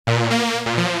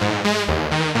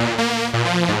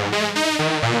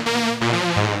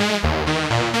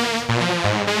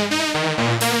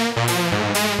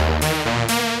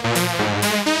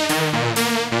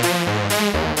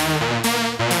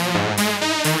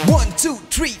1, 2,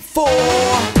 3, 4.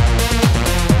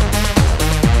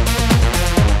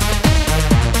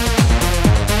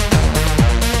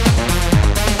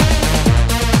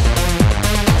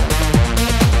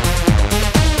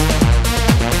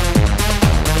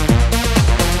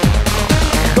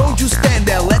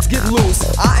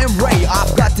 Loose. I am Ray,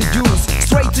 I've got to use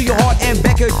straight to your heart and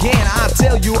back again. I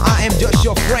tell you I am just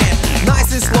your friend.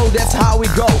 Nice and slow, that's how we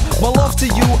go. My love to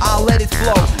you, I'll let it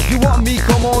flow. You want me,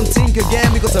 come on, think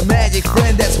again. Because a magic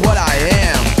friend, that's what I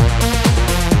am.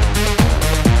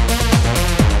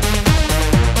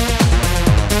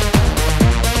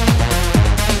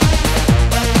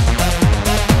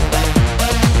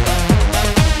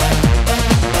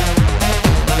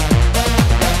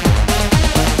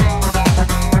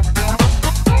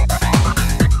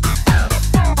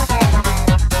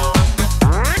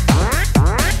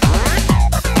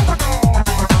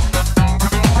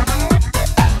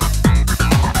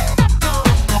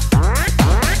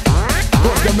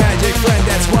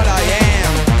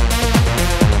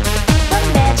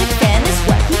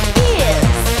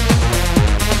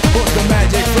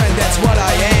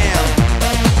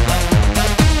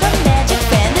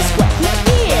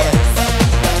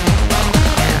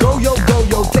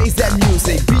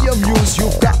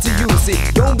 You've got to use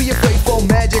it. Don't be afraid for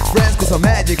magic friends, cause a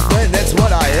magic friend, that's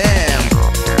what I am.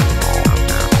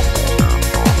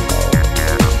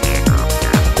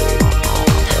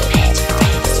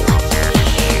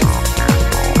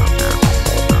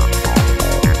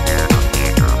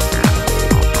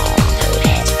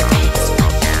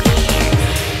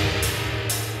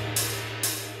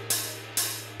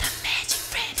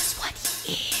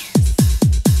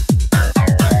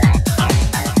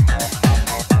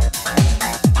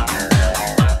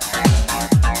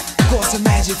 A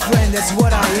magic friend, that's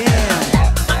what I am.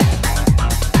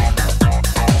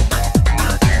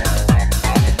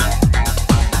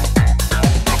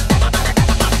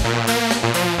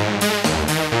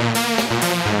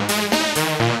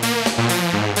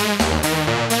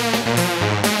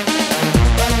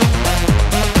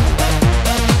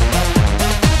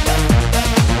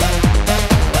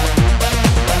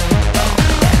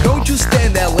 Don't you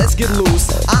stand there, let's get loose.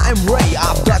 I am Ray,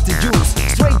 I've got to use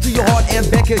straight to your heart and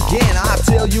back again. I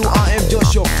tell you I am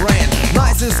just your friend.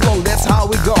 Nice and slow, that's how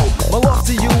we go. My love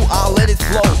to you, I'll let it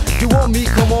flow. You want me,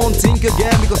 come on, think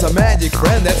again. Because a magic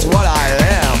friend, that's what I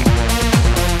am.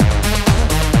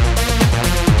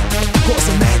 Cause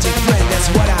a magic friend, that's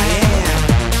what I am.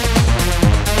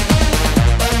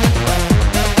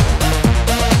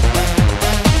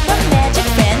 A magic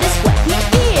friend is what he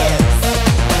is.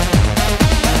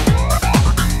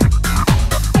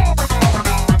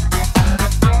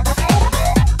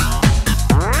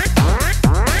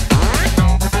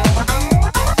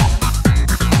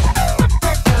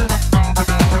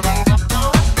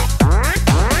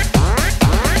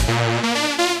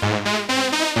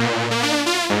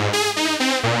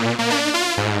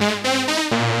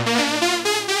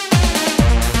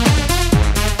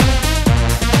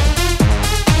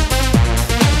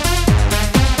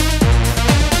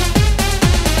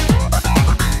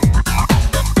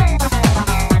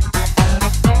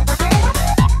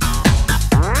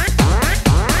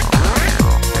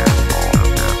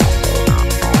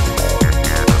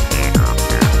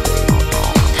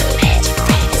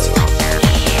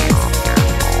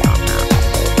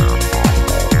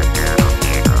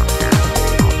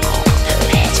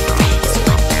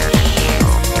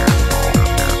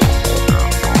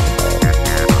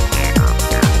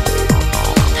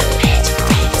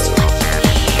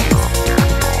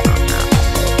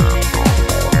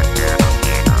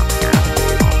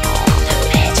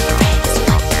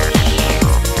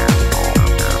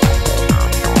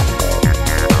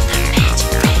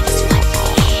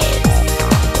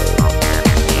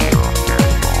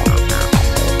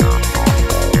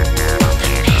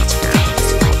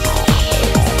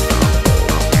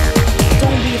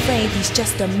 He's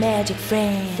just a magic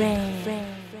friend.